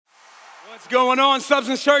What's going on,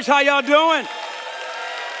 Substance Church? How y'all doing?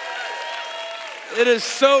 It is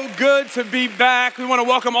so good to be back. We want to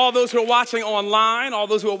welcome all those who are watching online, all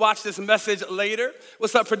those who will watch this message later.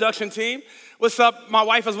 What's up, production team? What's up? My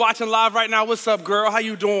wife is watching live right now. What's up, girl? How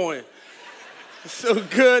you doing? It's so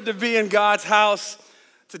good to be in God's house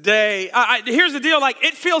today. Here's the deal.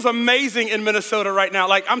 It feels amazing in Minnesota right now.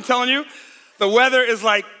 I'm telling you, the weather is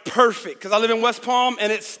perfect because I live in West Palm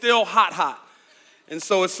and it's still hot. And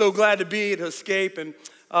so it's so glad to be to escape and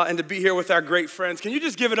to be here with our great friends. Can you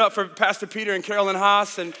just give it up for Pastor Peter and Carolyn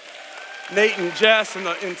Haas and Nate and Jess and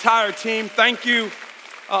the entire team? Thank you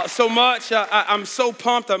so much. I'm so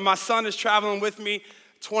pumped that my son is traveling with me,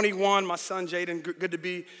 21, my son Jaden. Good to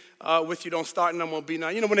be with you. Don't start and I'm gonna be now.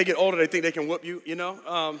 You know, when they get older, they think they can whoop you, you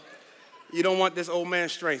know? You don't want this old man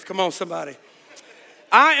strength. Come on, somebody.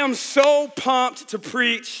 I am so pumped to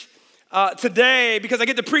preach today because I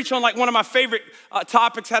get to preach on one of my favorite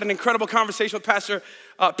topics. Had an incredible conversation with Pastor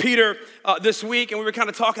Peter this week, and we were kind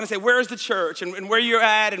of talking. I said, where is the church and where you're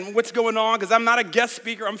at and what's going on? Because I'm not a guest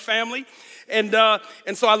speaker, I'm family. And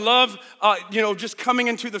so I love, just coming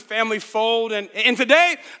into the family fold. And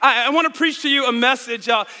today, I want to preach to you a message.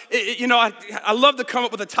 I love to come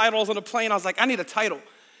up with the titles on the plane. I was like, I need a title.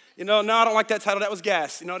 No, I don't like that title. That was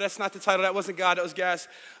gas. That's not the title. That wasn't God. That was gas.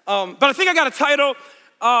 But I think I got a title.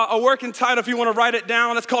 A working title, if you want to write it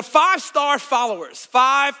down. It's called 5-Star Followers.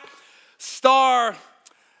 5-Star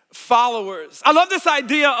Followers. I love this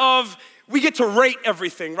idea of we get to rate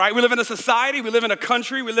everything, right? We live in a society, we live in a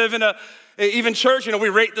country, we live in even church. We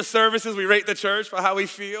rate the services, we rate the church for how we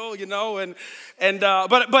feel, but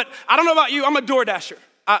I don't know about you. I'm a DoorDasher.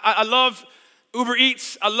 I love Uber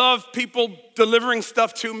Eats. I love people delivering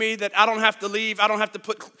stuff to me that I don't have to leave. I don't have to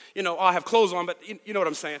put, I have clothes on, but you know what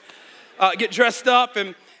I'm saying. Get dressed up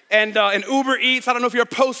and Uber Eats. I don't know if you're a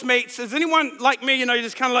Postmates. Is anyone like me? You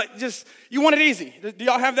just kind of you want it easy. Do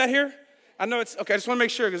y'all have that here? I know it's, okay, I just want to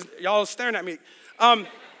make sure because y'all are staring at me. But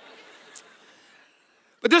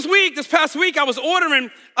this past week, I was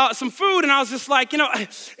ordering some food and I was just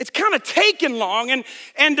it's kind of taking long.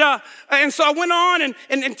 And so I went on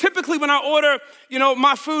and typically when I order,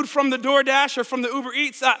 my food from the DoorDash or from the Uber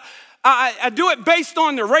Eats, I do it based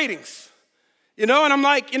on the ratings. And I'm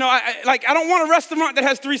I don't want a restaurant that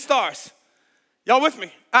has 3 stars. Y'all with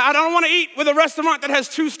me? I don't want to eat with a restaurant that has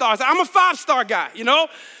 2 stars. I'm a 5-star guy,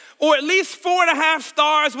 or at least 4.5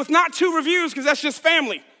 stars with not 2 reviews because that's just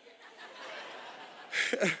family.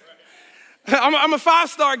 I'm a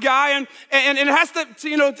 5-star guy, and it has to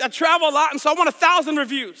I travel a lot, and so I want 1,000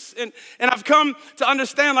 reviews. And I've come to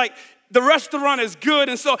understand, the restaurant is good.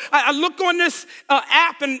 And so I look on this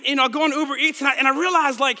app, and, I go on Uber Eats, and I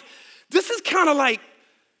realize, this is kind of like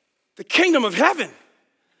the kingdom of heaven.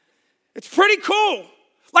 It's pretty cool.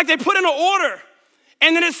 They put in an order,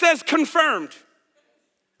 and then it says confirmed,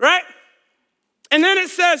 right? And then it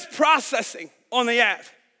says processing on the app.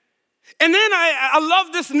 And then I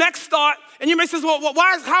love this next thought, and you may say, well,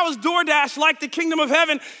 how is DoorDash like the kingdom of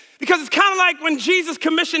heaven? Because it's kind of like when Jesus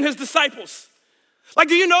commissioned his disciples.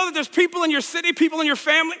 Do you know that there's people in your city, people in your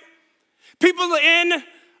family, people in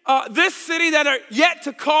this city that are yet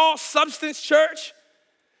to call Substance Church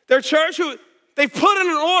their church, who they've put in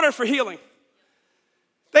an order for healing.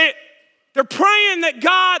 They're praying that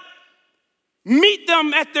God meet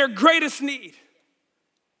them at their greatest need.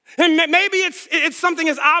 And maybe it's something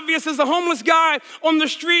as obvious as a homeless guy on the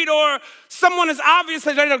street, or someone as obvious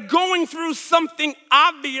that they're going through something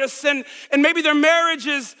obvious, and maybe their marriage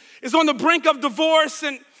is on the brink of divorce,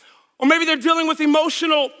 or maybe they're dealing with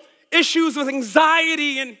emotional issues, with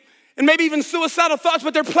anxiety, and maybe even suicidal thoughts,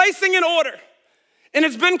 but they're placing an order. And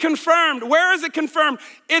it's been confirmed. Where is it confirmed?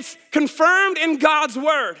 It's confirmed in God's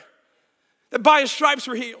word that by his stripes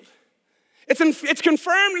we're healed. It's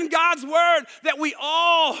confirmed in God's word that we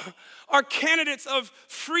all are candidates of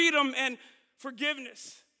freedom and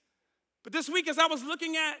forgiveness. But this week, as I was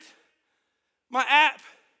looking at my app,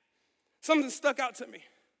 something stuck out to me.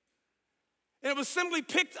 And it was simply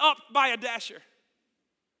picked up by a dasher.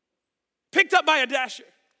 Picked up by a dasher.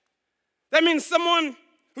 That means someone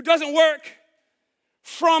who doesn't work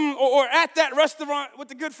from or at that restaurant with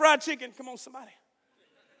the good fried chicken. Come on, somebody.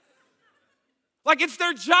 It's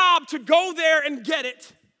their job to go there and get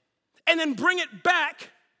it and then bring it back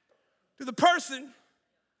to the person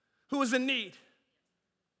who is in need.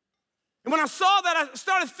 And when I saw that, I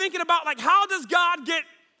started thinking about how does God get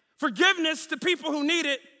forgiveness to people who need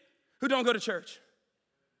it, who don't go to church?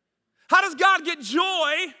 How does God get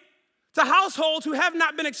joy to households who have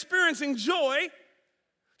not been experiencing joy,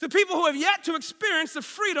 to people who have yet to experience the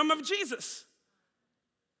freedom of Jesus?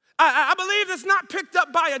 I believe it's not picked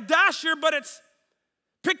up by a dasher, but it's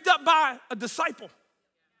picked up by a disciple.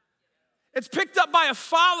 It's picked up by a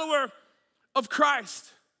follower of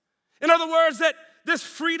Christ. In other words, that this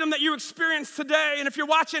freedom that you experience today, and if you're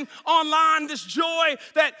watching online, this joy,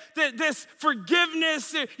 this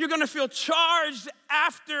forgiveness, you're gonna feel charged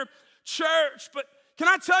after church. But can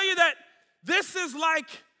I tell you that this is like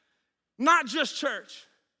not just church.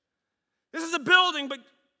 This is a building, but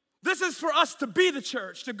this is for us to be the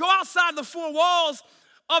church, to go outside the four walls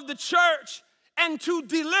of the church and to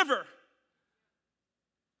deliver.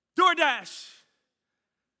 DoorDash,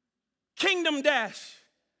 Kingdom Dash,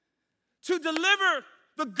 to deliver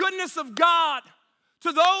the goodness of God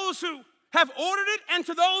to those who have ordered it and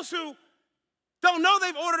to those who don't know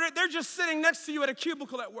they've ordered it. They're just sitting next to you at a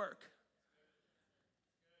cubicle at work.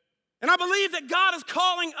 And I believe that God is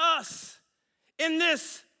calling us in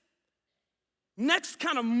this next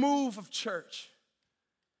kind of move of church.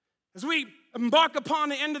 As we embark upon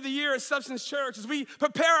the end of the year at Substance Church, as we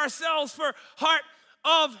prepare ourselves for Heart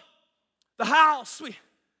of the House,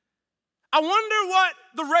 I wonder what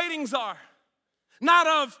the ratings are. Not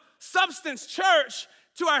of Substance Church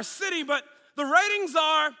to our city, but the ratings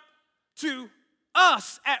are to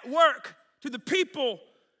us at work, to the people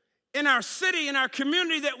in our city, in our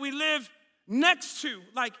community that we live next to.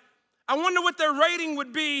 Like, I wonder what their rating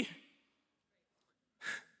would be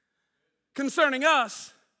concerning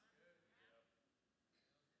us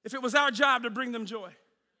if it was our job to bring them joy.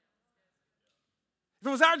 If it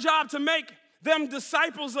was our job to make them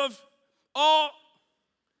disciples of all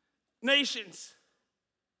nations.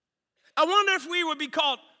 I wonder if we would be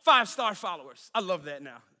called 5-star followers. I love that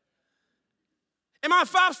now. Am I a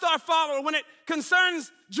 5-star follower? When it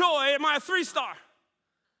concerns joy, am I a 3-star?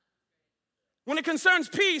 When it concerns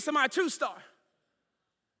peace, am I a 2-star?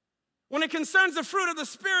 When it concerns the fruit of the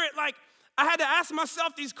Spirit, like, I had to ask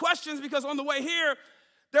myself these questions because on the way here,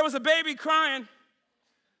 there was a baby crying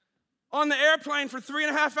on the airplane for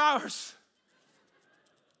 3.5 hours.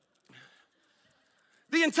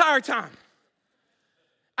 The entire time.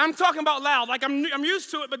 I'm talking about loud, like I'm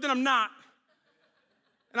used to it, but then I'm not.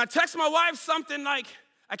 And I text my wife something like,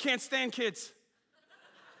 I can't stand kids.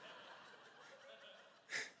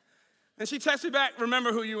 And she texts me back,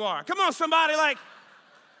 remember who you are. Come on, somebody, like.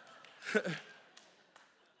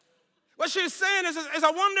 What she was saying is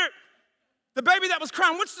I wonder, the baby that was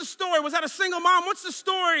crying, what's the story? Was that a single mom? What's the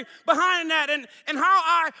story behind that? And how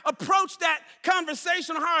I approach that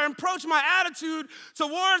conversation, how I approach my attitude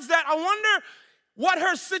towards that, I wonder what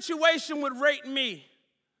her situation would rate me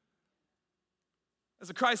as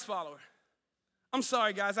a Christ follower. I'm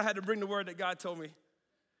sorry, guys, I had to bring the word that God told me.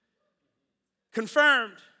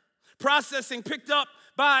 Confirmed, processing, picked up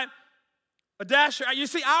by a dasher. You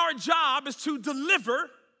see, our job is to deliver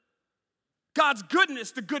God's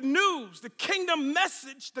goodness, the good news, the kingdom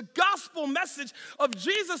message, the gospel message of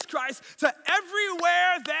Jesus Christ to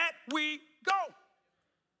everywhere that we go.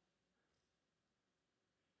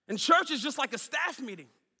 And church is just like a staff meeting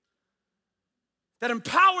that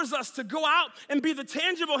empowers us to go out and be the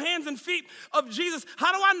tangible hands and feet of Jesus.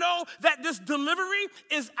 How do I know that this delivery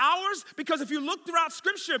is ours? Because if you look throughout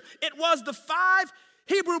Scripture, it was the 5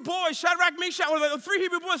 Hebrew boys, Shadrach, Meshach, or the 3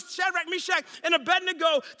 Hebrew boys, Shadrach, Meshach, and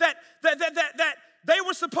Abednego, that they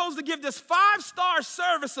were supposed to give this 5-star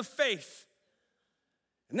service of faith.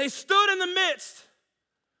 And they stood in the midst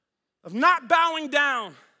of not bowing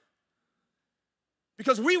down,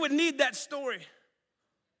 because we would need that story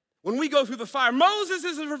when we go through the fire. Moses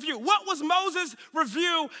is a review. What was Moses'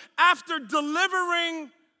 review after delivering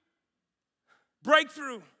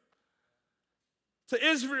breakthrough to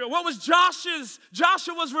Israel? What was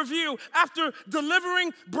Joshua's review after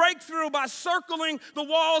delivering breakthrough by circling the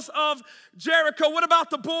walls of Jericho? What about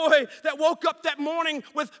the boy that woke up that morning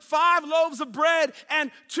with 5 loaves of bread and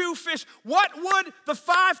 2 fish? What would the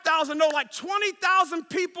 5,000, no, like 20,000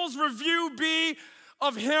 people's review be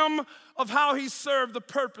of him, of how he served the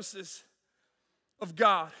purposes of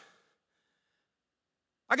God?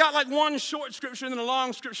 I got like one short scripture and then a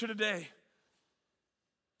long scripture today.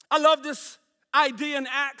 I love this idea in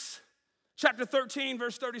Acts chapter 13,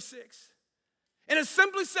 verse 36. And it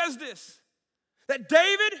simply says this, that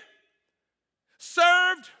David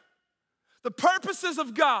served the purposes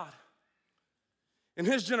of God in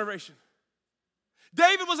his generation.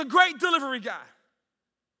 David was a great delivery guy.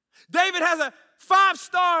 David has a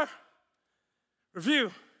 5-star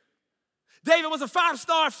review. David was a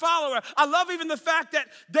 5-star follower. I love even the fact that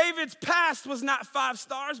David's past was not 5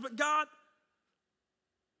 stars, but God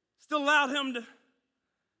still allowed him to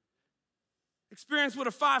experience what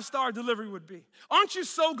a 5-star delivery would be. Aren't you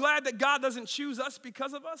so glad that God doesn't choose us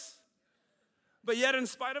because of us, but yet in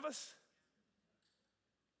spite of us?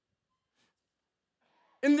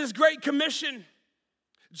 In this great commission,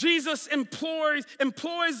 Jesus employs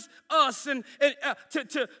us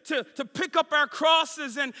to pick up our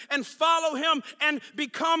crosses and follow him and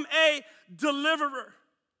become a deliverer.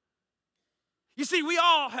 You see, we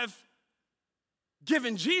all have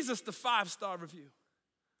given Jesus the 5-star review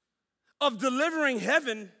of delivering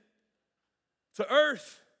heaven to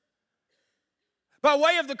earth by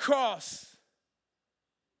way of the cross,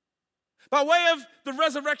 by way of the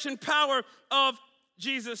resurrection power of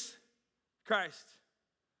Jesus Christ.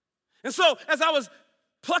 And so as I was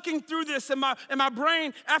plucking through this in my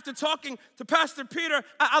brain after talking to Pastor Peter,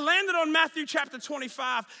 I landed on Matthew chapter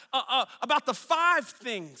 25 about the 5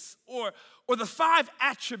 things or the 5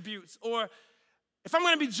 attributes, or if I'm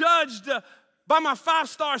going to be judged by my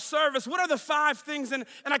 5-star service, what are the 5 things? And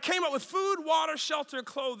I came up with food, water, shelter,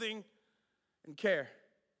 clothing, and care.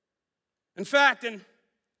 In fact, in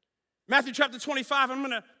Matthew chapter 25, I'm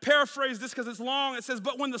going to paraphrase this because it's long. It says,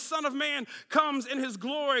 "But when the Son of Man comes in his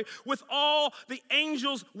glory with all the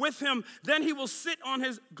angels with him, then he will sit on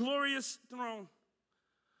his glorious throne.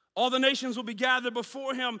 All the nations will be gathered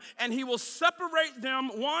before him, and he will separate them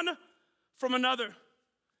one from another,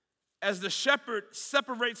 as the shepherd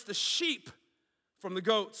separates the sheep from the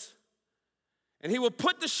goats. And he will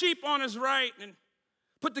put the sheep on his right and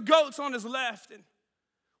put the goats on his left." And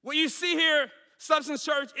what you see here, Substance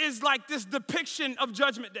Church, is like this depiction of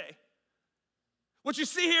Judgment Day. What you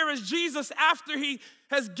see here is Jesus, after he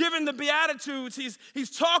has given the Beatitudes,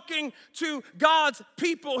 he's talking to God's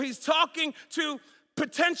people. He's talking to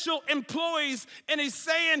potential employees, and he's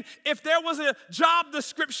saying, if there was a job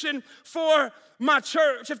description for my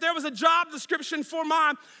church, if there was a job description for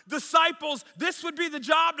my disciples, this would be the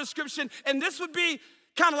job description, and this would be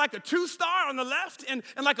kind of like a 2-star on the left and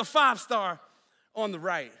like a 5-star on the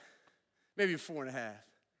right, maybe a 4.5.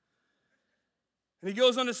 And he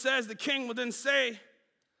goes on and says, the king will then say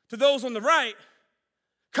to those on the right,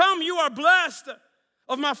 "Come, you are blessed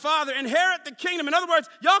of my Father, inherit the kingdom." In other words,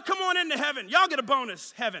 y'all come on into heaven. Y'all get a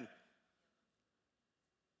bonus, heaven.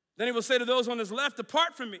 Then he will say to those on his left,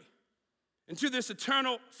 "Depart from me into this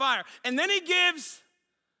eternal fire." And then he gives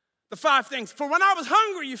the 5 things. "For when I was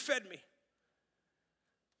hungry, you fed me."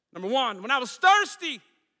 Number 1, when I was thirsty,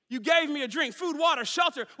 you gave me a drink, food, water,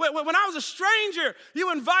 shelter. When I was a stranger,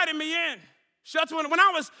 you invited me in. Shelter. When I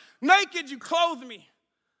was naked, you clothed me.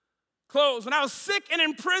 Clothes. When I was sick and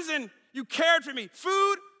in prison, you cared for me.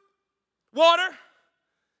 Food, water,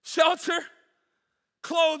 shelter,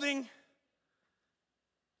 clothing,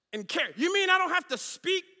 and care. You mean I don't have to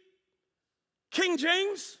speak King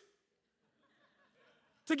James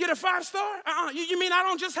to get a 5-star? You mean I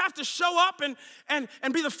don't just have to show up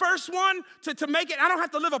and be the first one to make it? I don't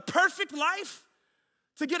have to live a perfect life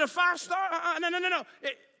to get a 5-star? No.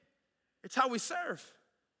 It's how we serve.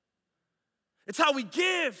 It's how we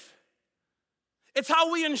give. It's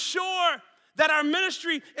how we ensure that our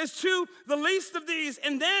ministry is to the least of these.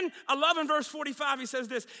 And then, I love in verse 45, he says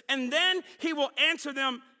this, "And then he will answer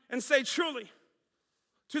them and say, truly,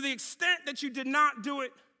 to the extent that you did not do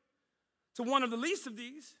it to one of the least of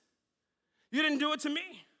these, you didn't do it to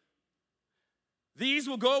me. These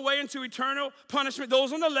will go away into eternal punishment,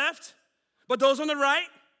 those on the left, but those on the right,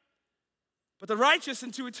 but the righteous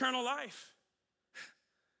into eternal life."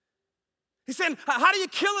 He's saying, how do you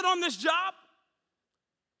kill it on this job?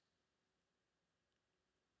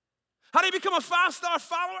 How do you become a 5-star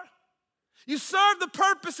follower? You serve the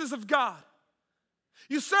purposes of God.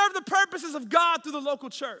 You serve the purposes of God through the local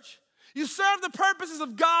church. You serve the purposes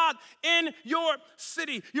of God in your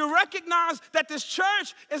city. You recognize that this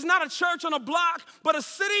church is not a church on a block, but a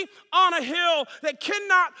city on a hill that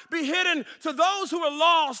cannot be hidden to those who are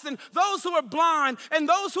lost and those who are blind and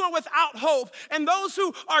those who are without hope and those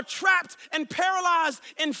who are trapped and paralyzed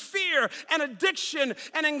in fear and addiction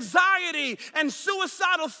and anxiety and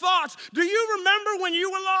suicidal thoughts. Do you remember when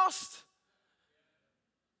you were lost?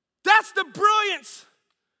 That's the brilliance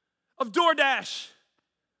of DoorDash.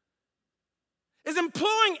 Is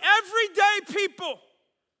employing everyday people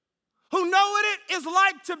who know what it is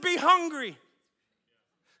like to be hungry,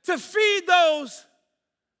 to feed those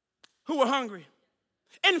who are hungry.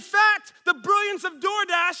 In fact, the brilliance of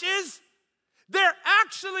DoorDash is they're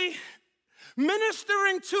actually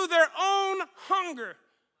ministering to their own hunger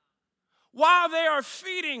while they are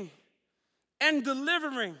feeding and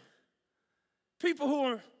delivering people who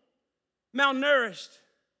are malnourished.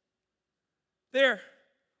 They're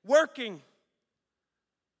working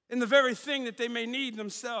in the very thing that they may need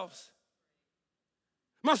themselves.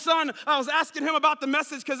 My son, I was asking him about the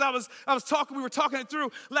message because we were talking it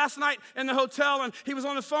through last night in the hotel, and he was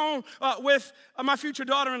on the phone with my future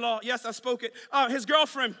daughter-in-law. Yes, I spoke it. His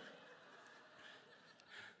girlfriend.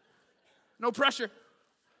 No pressure.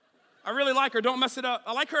 I really like her. Don't mess it up.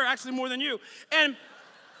 I like her actually more than you. And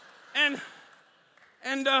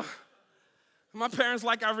my parents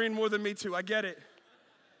like Irene more than me too. I get it.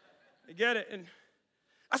 I get it. And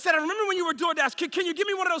I said, I remember when you were DoorDash. Can you give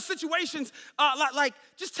me one of those situations?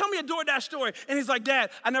 Just tell me a DoorDash story. And he's like, Dad,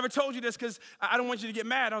 I never told you this because I don't want you to get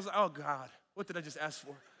mad. I was like, oh God, what did I just ask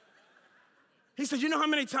for? He said, you know how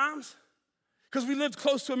many times? Because we lived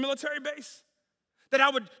close to a military base, that I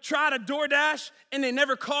would try to DoorDash and they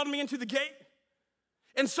never called me into the gate.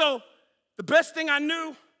 And so the best thing I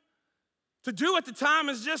knew to do at the time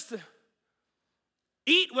is just to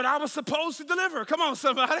eat what I was supposed to deliver. Come on,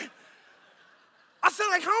 somebody. I said,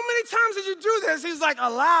 like, how many times did you do this? He's like, a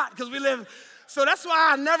lot, because we live. So that's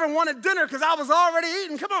why I never wanted dinner, because I was already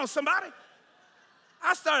eating. Come on, somebody.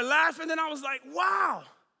 I started laughing, then I was like, wow.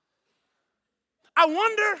 I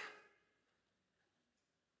wonder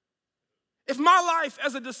if my life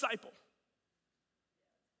as a disciple,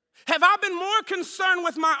 have I been more concerned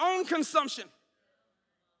with my own consumption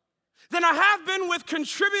than I have been with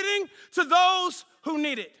contributing to those who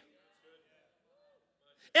need it?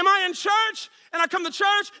 Am I in church and I come to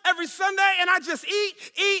church every Sunday and I just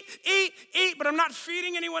eat, but I'm not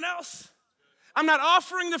feeding anyone else? I'm not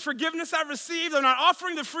offering the forgiveness I've received. I'm not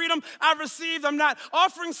offering the freedom I've received. I'm not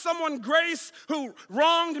offering someone grace who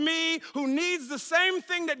wronged me, who needs the same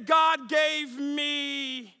thing that God gave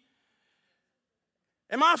me.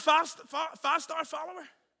 Am I a five-star follower?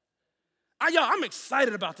 I'm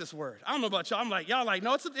excited about this word. I don't know about y'all. I'm like, y'all like,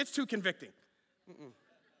 no, it's too convicting.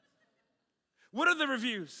 What are the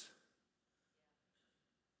reviews?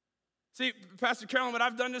 See, Pastor Carolyn, what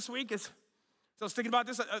I've done this week is, so I was thinking about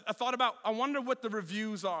this, I thought about, I wonder what the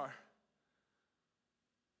reviews are.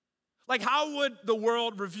 Like, how would the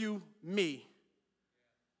world review me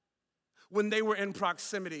when they were in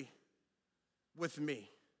proximity with me?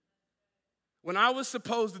 When I was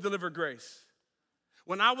supposed to deliver grace,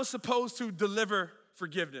 when I was supposed to deliver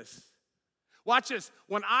forgiveness. Watch this,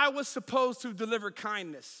 when I was supposed to deliver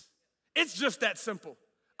kindness. It's just that simple.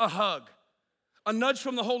 A hug, a nudge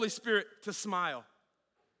from the Holy Spirit to smile.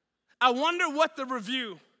 I wonder what the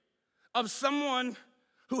review of someone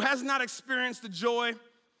who has not experienced the joy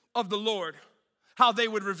of the Lord, how they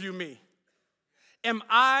would review me. Am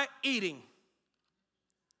I eating?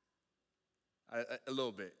 A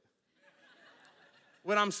little bit.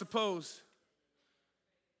 When I'm supposed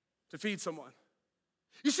to feed someone.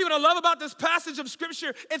 You see what I love about this passage of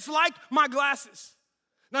Scripture? It's like my glasses.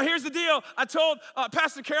 Now, here's the deal. I told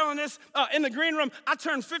Pastor Carolyn this in the green room. I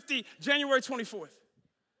turned 50 January 24th,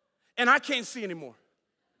 and I can't see anymore.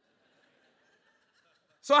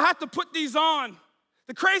 So I have to put these on.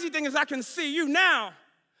 The crazy thing is I can see you now,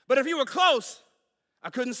 but if you were close, I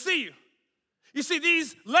couldn't see you. You see,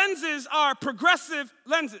 these lenses are progressive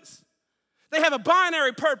lenses. They have a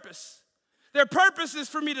binary purpose. Their purpose is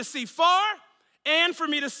for me to see far and for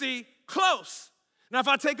me to see close. Now, if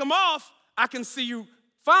I take them off, I can see you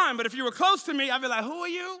fine, but if you were close to me, I'd be like, who are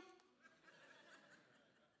you?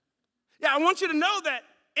 Yeah, I want you to know that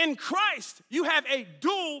in Christ, you have a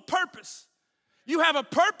dual purpose. You have a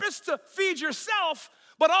purpose to feed yourself,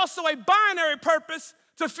 but also a binary purpose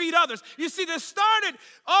to feed others. You see, this started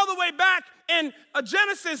all the way back in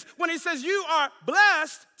Genesis when he says you are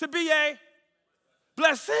blessed to be a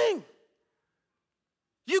blessing.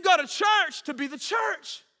 You go to church to be the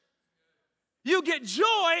church. You get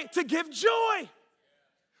joy to give joy.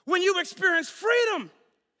 When you experience freedom,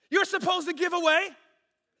 you're supposed to give away.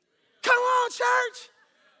 Come on, church.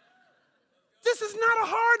 This is not a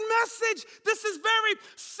hard message. This is very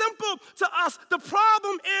simple to us. The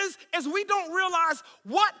problem is we don't realize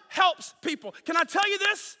what helps people. Can I tell you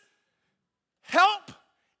this? Help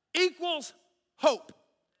equals hope.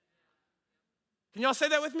 Can y'all say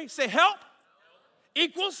that with me? Say help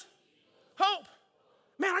equals hope.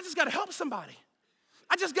 Man, I just got to help somebody.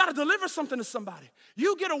 I just got to deliver something to somebody.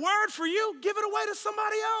 You get a word for you, give it away to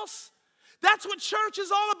somebody else. That's what church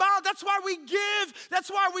is all about. That's why we give. That's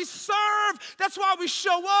why we serve. That's why we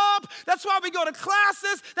show up. That's why we go to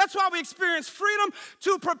classes. That's why we experience freedom,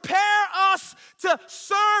 to prepare us to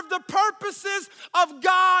serve the purposes of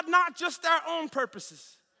God, not just our own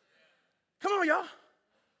purposes. Come on, y'all.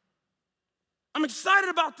 I'm excited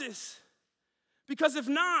about this because if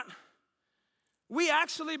not, we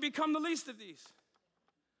actually become the least of these.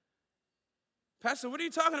 Pastor, what are you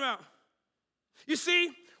talking about? You see,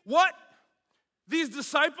 what these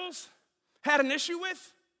disciples had an issue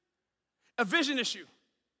with? A vision issue.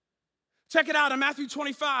 Check it out in Matthew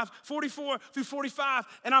 25, 44 through 45,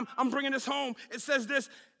 and I'm bringing this home. It says this,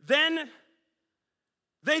 then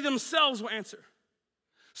they themselves will answer.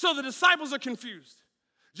 So the disciples are confused.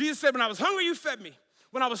 Jesus said, when I was hungry, you fed me.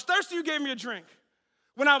 When I was thirsty, you gave me a drink.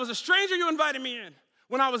 When I was a stranger, you invited me in.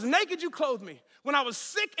 When I was naked, you clothed me. When I was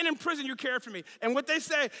sick and in prison, you cared for me. And what they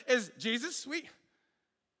say is, Jesus,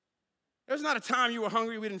 there's not a time you were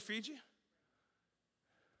hungry we didn't feed you.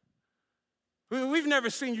 We've never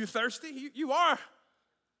seen you thirsty. You are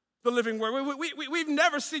the living word. We've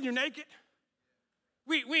never seen you naked.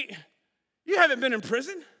 You haven't been in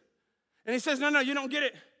prison. And he says, no, you don't get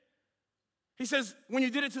it. He says, when you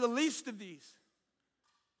did it to the least of these,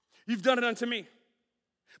 you've done it unto me.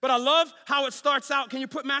 But I love how it starts out. Can you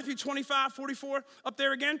put Matthew 25:44 up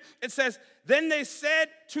there again? It says, then they said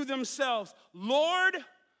to themselves, Lord,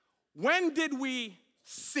 when did we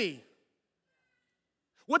see?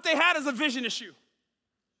 What they had is a vision issue.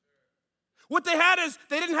 What they had is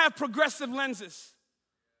they didn't have progressive lenses.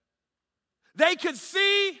 They could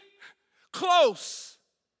see close,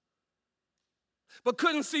 but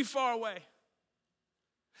couldn't see far away.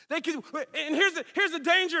 And here's the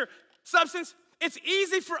danger, Substance. It's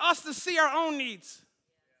easy for us to see our own needs,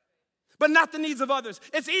 but not the needs of others.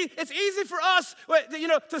 It's easy for us,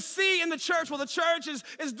 to see in the church, well, the church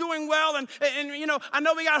is doing well, and I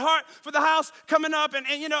know we got Heart for the House coming up, and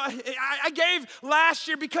I gave last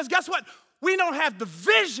year because guess what? We don't have the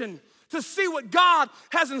vision to see what God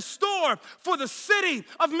has in store for the city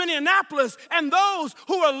of Minneapolis and those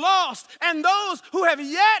who are lost and those who have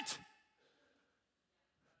yet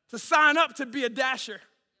to sign up to be a dasher.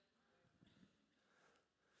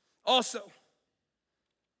 Also,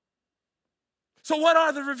 so what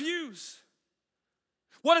are the reviews?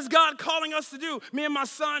 What is God calling us to do? Me and my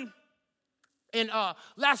son, in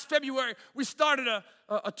last February, we started a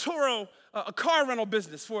Turo, a car rental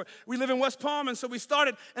business. We live in West Palm, and so we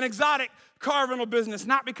started an exotic car rental business,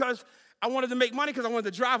 not because I wanted to make money, because I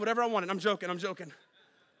wanted to drive whatever I wanted. I'm joking.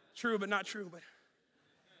 True, but not true.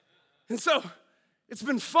 And so it's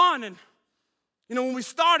been fun, and when we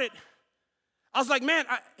started, I was like, man,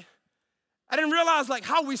 I didn't realize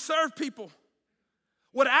how we serve people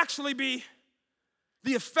would actually be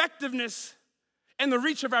the effectiveness and the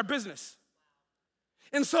reach of our business.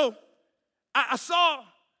 And so I saw,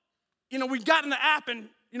 we got in the app, and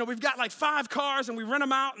we've got 5 cars, and we rent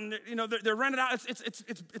them out, and they're rented out.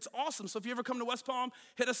 It's awesome. So if you ever come to West Palm,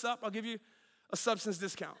 hit us up. I'll give you a Substance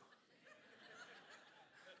discount.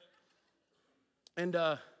 And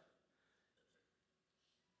I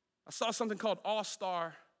saw something called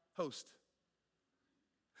All-Star Host.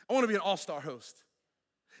 I want to be an all-star host.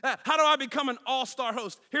 How do I become an all-star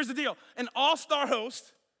host? Here's the deal. An all-star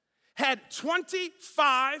host had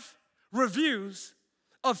 25 reviews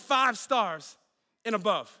of 5 stars and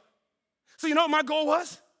above. So you know what my goal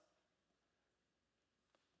was?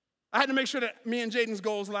 I had to make sure that me and Jaden's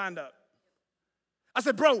goals lined up. I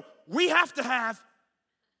said, bro, we have to have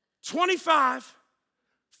 25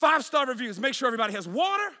 5-star reviews. Make sure everybody has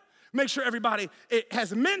water. Make sure everybody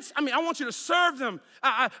has mints. I want you to serve them.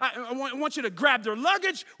 I want you to grab their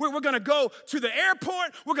luggage. We're going to go to the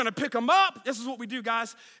airport. We're going to pick them up. This is what we do,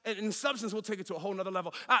 guys. And in Substance, we'll take it to a whole nother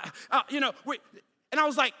level. And I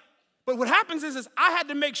was like, but what happens is I had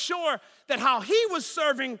to make sure that how he was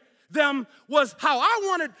serving them was how I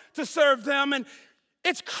wanted to serve them. And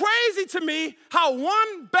it's crazy to me how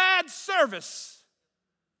one bad service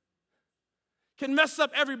can mess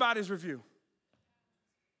up everybody's review.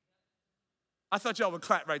 I thought y'all would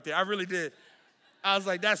clap right there. I really did. I was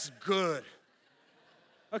like, that's good.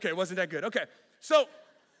 Okay, wasn't that good? Okay, so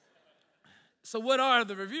what are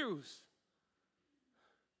the reviews?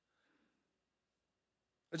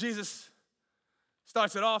 Jesus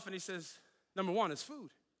starts it off and he says, number 1 is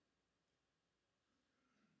food.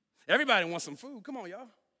 Everybody wants some food. Come on, y'all.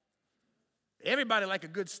 Everybody like a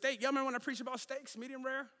good steak. Y'all remember when I preached about steaks, medium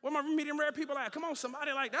rare? Where my medium rare people at? Come on,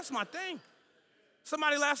 somebody, that's my thing.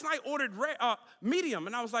 Somebody last night ordered medium,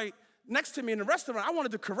 and I was like, next to me in the restaurant, I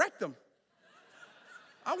wanted to correct them.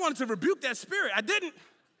 I wanted to rebuke that spirit. I didn't,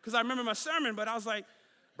 because I remember my sermon, but I was like,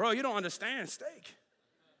 bro, you don't understand steak.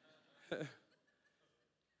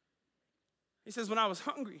 He says, when I was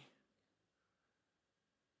hungry,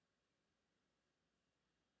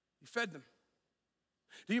 you fed them.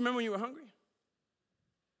 Do you remember when you were hungry?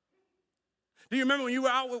 Do you remember when you were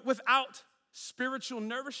out without spiritual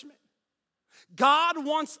nourishment? God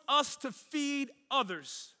wants us to feed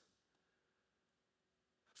others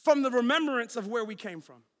from the remembrance of where we came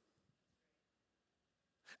from.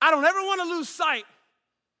 I don't ever want to lose sight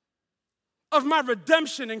of my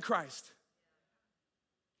redemption in Christ.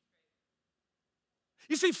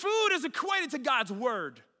 You see, food is equated to God's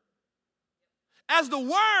word. As the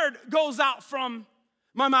word goes out from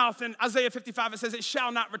my mouth in Isaiah 55, it says, it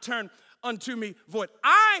shall not return unto me void.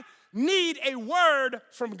 I need a word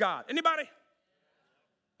from God. Anybody?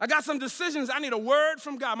 I got some decisions. I need a word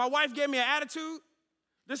from God. My wife gave me an attitude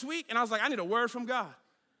this week, and I was like, I need a word from God.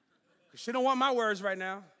 Because she don't want my words right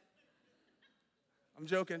now. I'm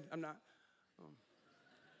joking. I'm not.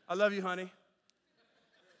 I love you, honey.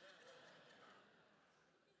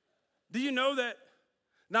 Do you know that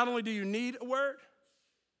not only do you need a word,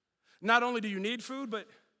 not only do you need food, but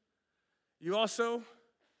you also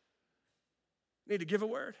need to give a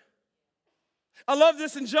word? I love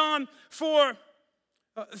this in John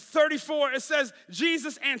 4:34. It says,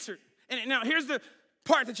 Jesus answered. And now here's the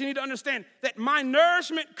part that you need to understand, that my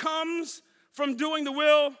nourishment comes from doing the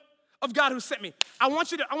will of God who sent me. I want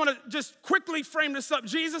to just quickly frame this up.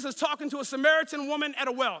 Jesus is talking to a Samaritan woman at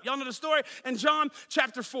a well. Y'all know the story in John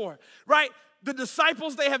chapter 4, right? The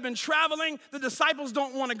disciples, they have been traveling. The disciples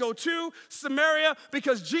don't want to go to Samaria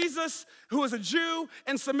because Jesus, who is a Jew,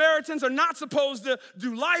 and Samaritans are not supposed to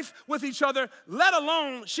do life with each other, let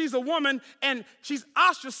alone she's a woman and she's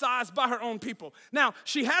ostracized by her own people. Now,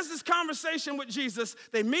 she has this conversation with Jesus.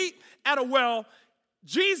 They meet at a well.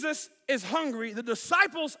 Jesus is hungry. The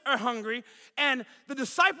disciples are hungry. And the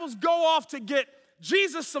disciples go off to get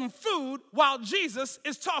Jesus some food while Jesus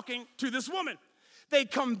is talking to this woman. They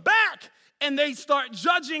come back and they start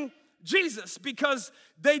judging Jesus because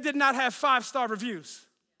they did not have 5-star reviews.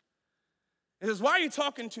 He says, why are you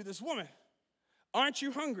talking to this woman? Aren't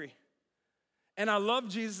you hungry? And I love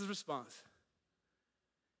Jesus' response.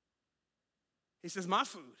 He says, my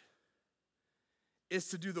food is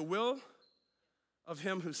to do the will of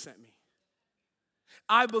him who sent me.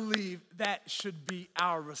 I believe that should be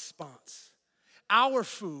our response. Our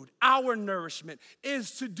food, our nourishment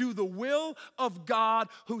is to do the will of God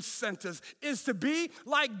who sent us, is to be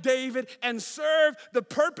like David and serve the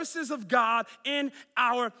purposes of God in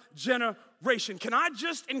our generation. Can I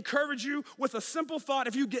just encourage you with a simple thought?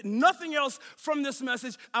 If you get nothing else from this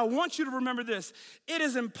message, I want you to remember this. It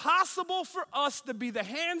is impossible for us to be the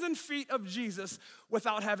hands and feet of Jesus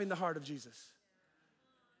without having the heart of Jesus.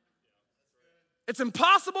 It's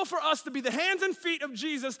impossible for us to be the hands and feet of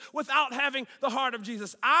Jesus without having the heart of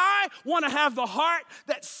Jesus. I want to have the heart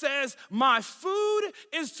that says, my food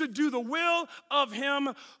is to do the will of him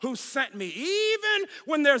who sent me. Even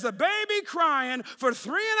when there's a baby crying for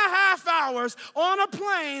 3.5 hours on a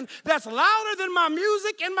plane that's louder than my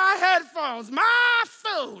music in my headphones, my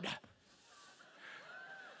food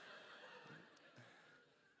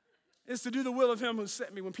is to do the will of him who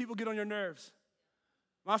sent me. When people get on your nerves,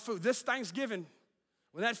 my food, this Thanksgiving,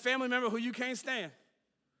 when that family member who you can't stand,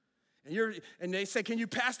 and they say, can you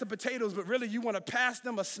pass the potatoes, but really you want to pass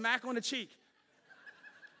them a smack on the cheek.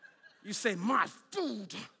 You say, my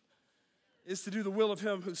food is to do the will of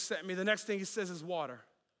him who sent me. The next thing he says is water.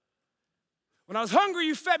 When I was hungry,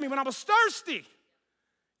 you fed me. When I was thirsty,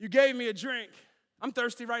 you gave me a drink. I'm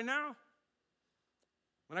thirsty right now.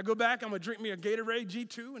 When I go back, I'm going to drink me a Gatorade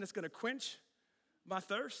G2, and it's going to quench my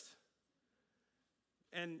thirst.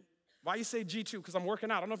 And why you say G2? Because I'm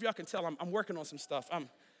working out. I don't know if y'all can tell. I'm working on some stuff.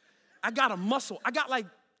 I got a muscle. I got like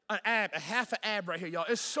an ab, a half an ab right here, y'all.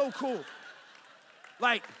 It's so cool.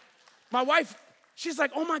 Like, my wife, she's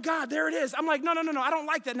like, oh my God, there it is. I'm like, no, I don't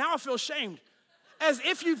like that. Now I feel shamed. As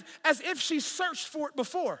if she searched for it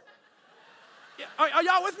before. Are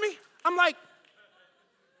y'all with me? I'm like,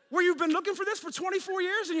 where you've been looking for this for 24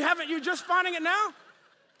 years and you're just finding it now?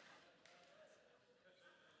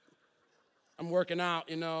 I'm working out,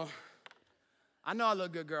 you know. I know I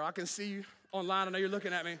look good, girl. I can see you online. I know you're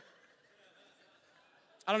looking at me.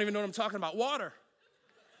 I don't even know what I'm talking about. Water.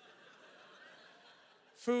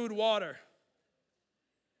 Food, water.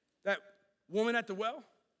 That woman at the well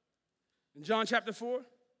in John chapter 4.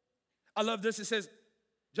 I love this. It says,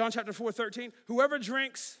 John chapter 4:13, whoever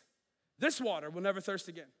drinks this water will never thirst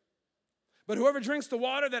again. But whoever drinks the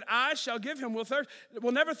water that I shall give him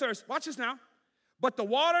will never thirst. Watch this now. But the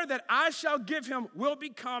water that I shall give him will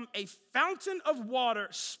become a fountain of water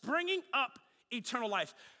springing up eternal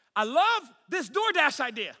life. I love this DoorDash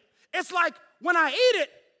idea. It's like when I eat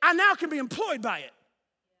it, I now can be employed by it.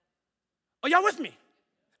 Are y'all with me?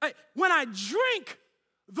 When I drink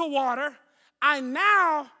the water, I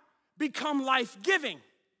now become life-giving.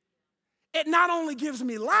 It not only gives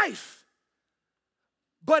me life,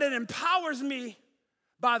 but it empowers me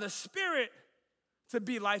by the Spirit to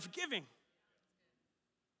be life-giving.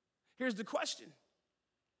 Here's the question.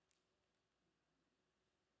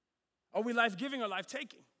 Are we life-giving or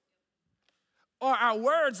life-taking? Are our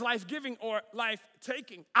words life-giving or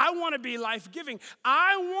life-taking? I want to be life-giving.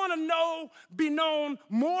 I want to be known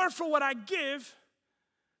more for what I give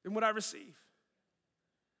than what I receive.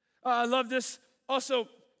 I love this. Also,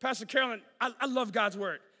 Pastor Carolyn, I love God's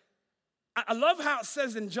word. I love how it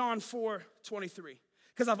says in John 4:23,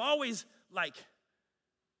 because I've always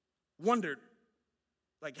wondered,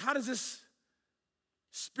 how does this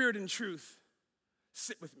spirit and truth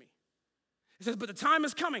sit with me? It says, but the time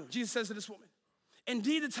is coming, Jesus says to this woman.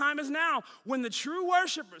 Indeed, the time is now when the true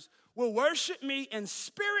worshipers will worship me in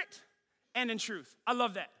spirit and in truth. I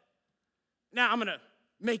love that. Now I'm gonna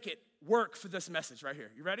make it work for this message right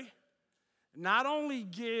here. You ready? Not only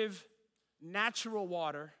give natural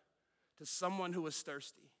water to someone who is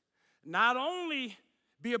thirsty, not only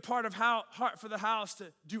be a part of Heart for the House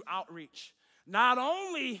to do outreach, not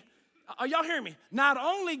only, are y'all hearing me? Not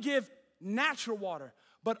only give natural water,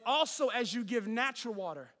 but also as you give natural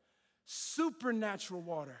water, supernatural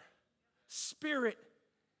water, spirit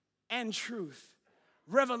and truth,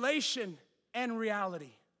 revelation and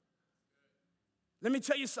reality. Let me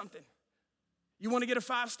tell you something. You want to get a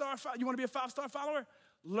 5-star? You want to be a 5-star follower?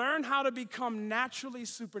 Learn how to become naturally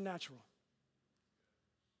supernatural.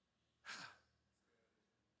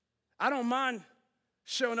 I don't mind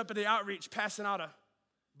showing up at the outreach, passing out a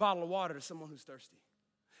bottle of water to someone who's thirsty.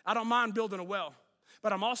 I don't mind building a well,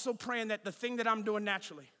 but I'm also praying that the thing that I'm doing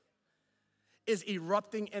naturally is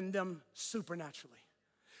erupting in them supernaturally.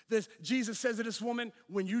 Jesus says to this woman,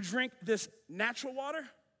 when you drink this natural water,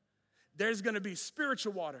 there's gonna be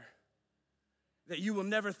spiritual water that you will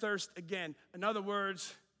never thirst again. In other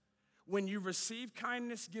words, when you receive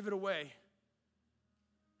kindness, give it away.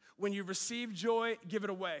 When you receive joy, give it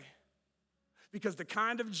away. Because the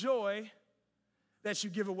kind of joy that you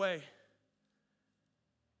give away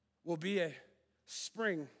will be a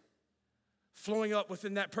spring flowing up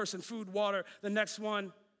within that person. Food, water. The next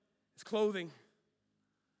one is clothing.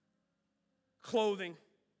 Clothing.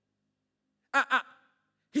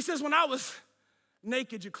 He says, when I was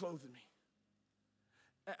naked, you clothed me.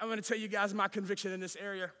 I'm going to tell you guys my conviction in this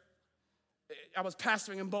area. I was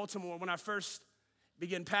pastoring in Baltimore when I first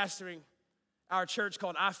began pastoring our church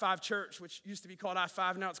called I-5 Church, which used to be called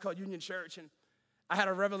I-5, now it's called Union Church. And I had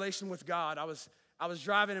a revelation with God. I was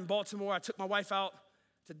driving in Baltimore. I took my wife out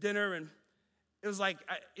to dinner, and it was like,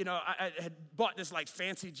 I had bought this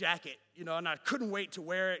fancy jacket, and I couldn't wait to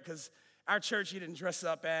wear it because our church you didn't dress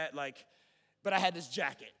up at, but I had this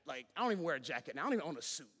jacket. I don't even wear a jacket now. I don't even own a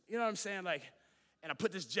suit. You know what I'm saying? And I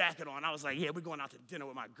put this jacket on. I was like, yeah, we're going out to dinner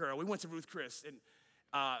with my girl. We went to Ruth Chris,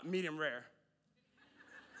 and medium rare.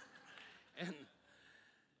 And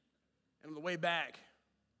on the way back,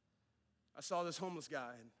 I saw this homeless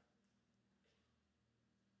guy and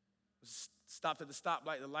was stopped at the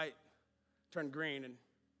stoplight. The light turned green, and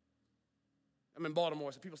I'm in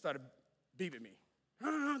Baltimore, so people started beeping me.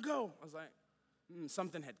 Go. I was like,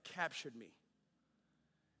 something had captured me.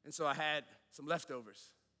 And so I had some leftovers.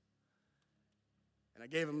 And I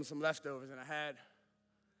gave him some leftovers, and I had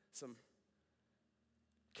some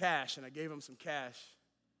cash, and I gave him some cash.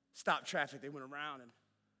 Stopped traffic, they went around,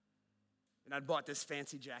 and I bought this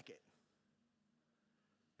fancy jacket.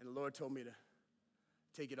 And the Lord told me to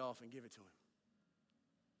take it off and give it to him.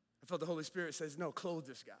 I felt the Holy Spirit says, no, clothe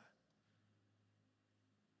this guy.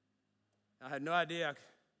 I had no idea.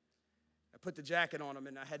 I put the jacket on him,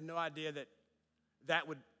 and I had no idea that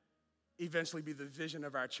would eventually be the vision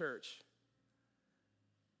of our church.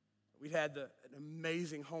 We had an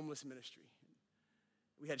amazing homeless ministry.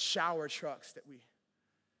 We had shower trucks that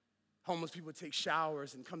homeless people would take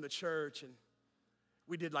showers and come to church, and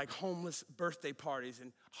we did homeless birthday parties,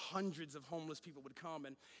 and hundreds of homeless people would come,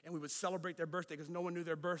 and we would celebrate their birthday because no one knew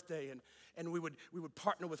their birthday, and we would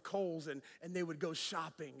partner with Kohl's, and they would go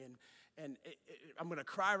shopping, and I'm gonna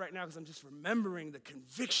cry right now because I'm just remembering the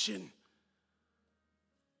conviction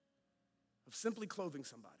of simply clothing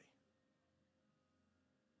somebody.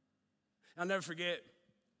 I'll never forget,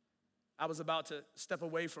 I was about to step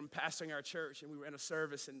away from pastoring our church, and we were in a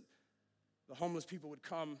service, and the homeless people would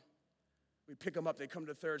come. We'd pick them up. They'd come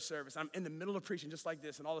to the third service. I'm in the middle of preaching just like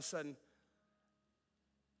this, and all of a sudden,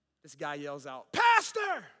 this guy yells out,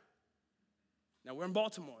 "Pastor!" Now, we're in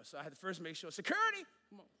Baltimore, so I had to first make sure, security,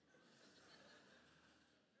 come on.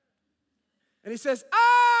 And he says,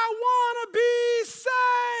 "I want to be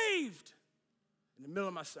saved," in the middle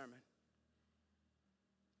of my sermon.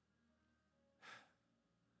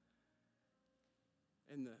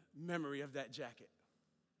 In the memory of that jacket,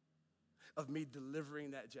 of me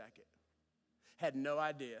delivering that jacket, had no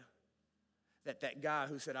idea that guy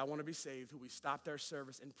who said, "I want to be saved," who we stopped our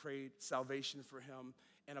service and prayed salvation for him,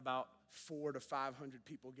 and about 400 to 500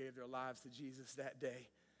 people gave their lives to Jesus that day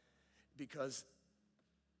because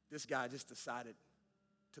this guy just decided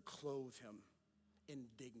to clothe him in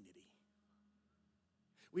dignity.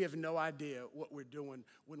 We have no idea what we're doing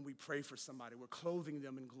when we pray for somebody. We're clothing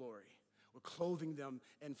them in glory. We're clothing them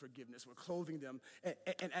in forgiveness. We're clothing them.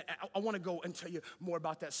 And I want to go and tell you more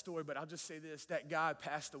about that story, but I'll just say this. That guy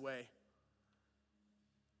passed away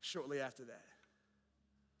shortly after that.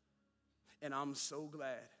 And I'm so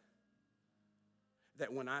glad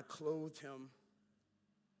that when I clothed him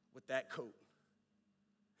with that coat,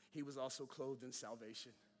 he was also clothed in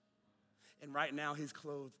salvation. And right now, he's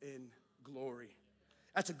clothed in glory.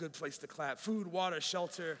 That's a good place to clap. Food, water,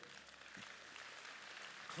 shelter,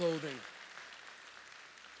 clothing.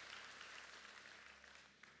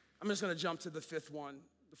 I'm just going to jump to the fifth one.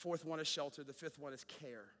 The fourth one is shelter. The fifth one is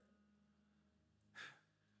care.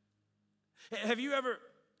 Have you ever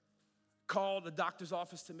called a doctor's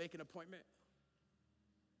office to make an appointment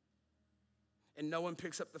and no one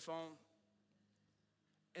picks up the phone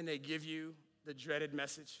and they give you the dreaded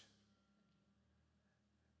message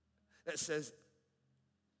that says,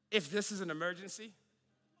 if this is an emergency,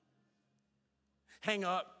 hang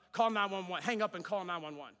up, call 911, hang up and call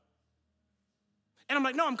 911. And I'm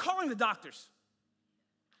like, no, I'm calling the doctors.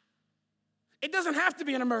 It doesn't have to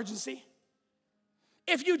be an emergency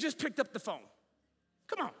if you just picked up the phone.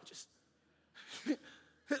 Come on, just,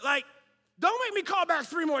 like, don't make me call back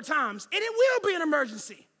 3 more times, and it will be an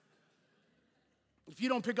emergency if you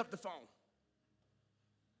don't pick up the phone.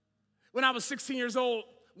 When I was 16 years old,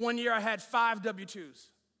 one year I had 5 W-2s.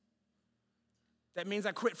 That means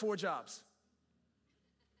I quit 4 jobs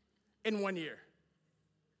in 1 year.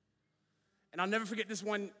 And I'll never forget this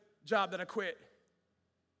one job that I quit,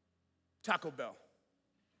 Taco Bell.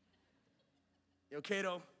 Yo,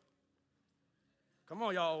 Cato, come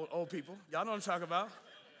on, y'all old people. Y'all know what I'm talking about.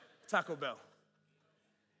 Taco Bell.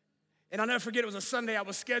 And I'll never forget, it was a Sunday, I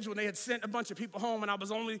was scheduled, and they had sent a bunch of people home, and I was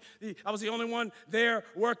the only one there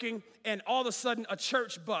working, and all of a sudden, a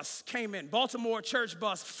church bus came in, Baltimore church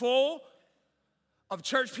bus, full of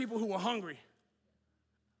church people who were hungry.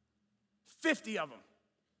 50 of them.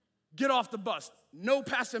 Get off the bus. No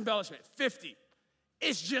past embellishment. 50.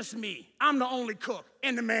 It's just me. I'm the only cook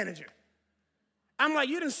and the manager. I'm like,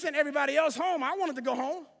 you didn't send everybody else home. I wanted to go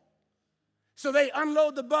home. So they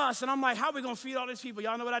unload the bus, and I'm like, how are we going to feed all these people?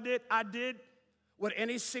 Y'all know what I did? I did what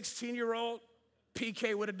any 16-year-old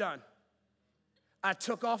PK would have done. I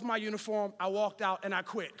took off my uniform, I walked out, and I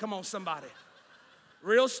quit. Come on, somebody.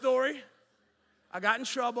 Real story. I got in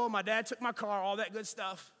trouble. My dad took my car, all that good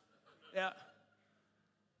stuff. Yeah.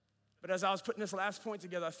 But as I was putting this last point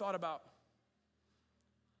together, I thought about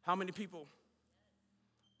how many people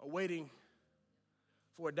are waiting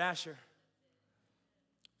for a dasher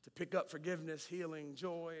to pick up forgiveness, healing,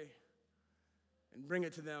 joy, and bring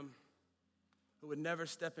it to them who would never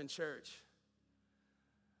step in church.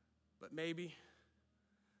 But maybe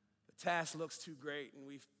the task looks too great and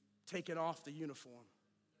we've taken off the uniform.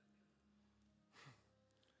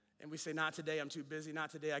 And we say, not today, I'm too busy. Not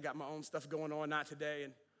today, I got my own stuff going on. Not today.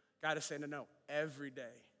 And God is saying, no, every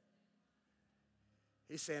day.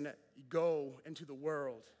 He's saying that you go into the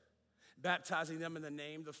world, baptizing them in the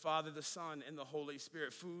name of the Father, the Son, and the Holy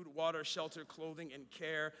Spirit. Food, water, shelter, clothing, and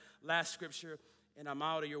care. Last scripture, and I'm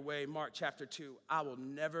out of your way, Mark chapter 2. I will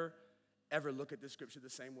never, ever look at this scripture the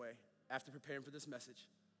same way after preparing for this message.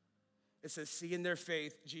 It says, seeing their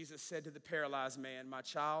faith, Jesus said to the paralyzed man, my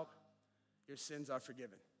child, your sins are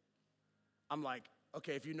forgiven. I'm like,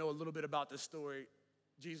 okay, if you know a little bit about this story,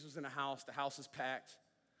 Jesus was in a house, the house is packed.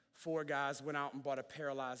 4 guys went out and bought a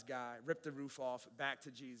paralyzed guy, ripped the roof off, back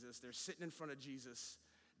to Jesus. They're sitting in front of Jesus.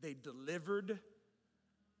 They delivered the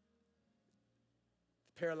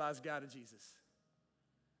paralyzed guy to Jesus.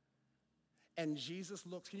 And Jesus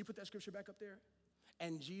looks, can you put that scripture back up there?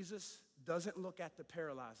 And Jesus doesn't look at the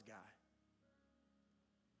paralyzed guy.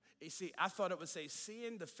 You see, I thought it would say,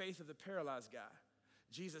 seeing the faith of the paralyzed guy,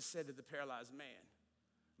 Jesus said to the paralyzed man,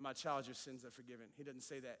 my child, your sins are forgiven. He doesn't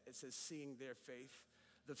say that. It says, seeing their faith.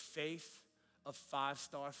 The faith of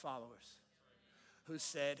 5-star followers who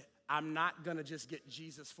said, I'm not going to just get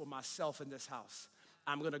Jesus for myself in this house.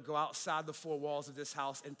 I'm going to go outside the 4 walls of this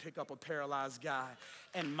house and pick up a paralyzed guy.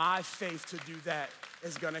 And my faith to do that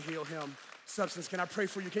is going to heal him. Substance, can I pray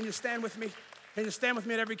for you? Can you stand with me? Can you stand with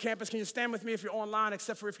me at every campus? Can you stand with me if you're online,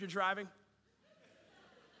 except for if you're driving?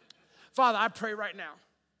 Father, I pray right now,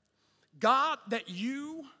 God, that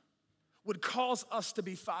you would cause us to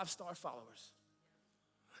be 5-star followers.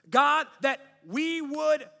 God, that we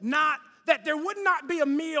would not, that there would not be a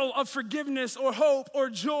meal of forgiveness or hope or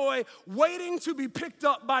joy waiting to be picked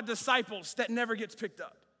up by disciples that never gets picked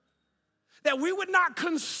up. That we would not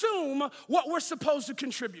consume what we're supposed to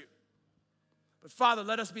contribute. But Father,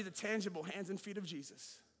 let us be the tangible hands and feet of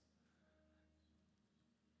Jesus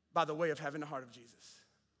by the way of having the heart of Jesus.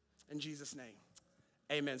 In Jesus' name,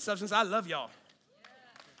 amen. Substance, I love y'all.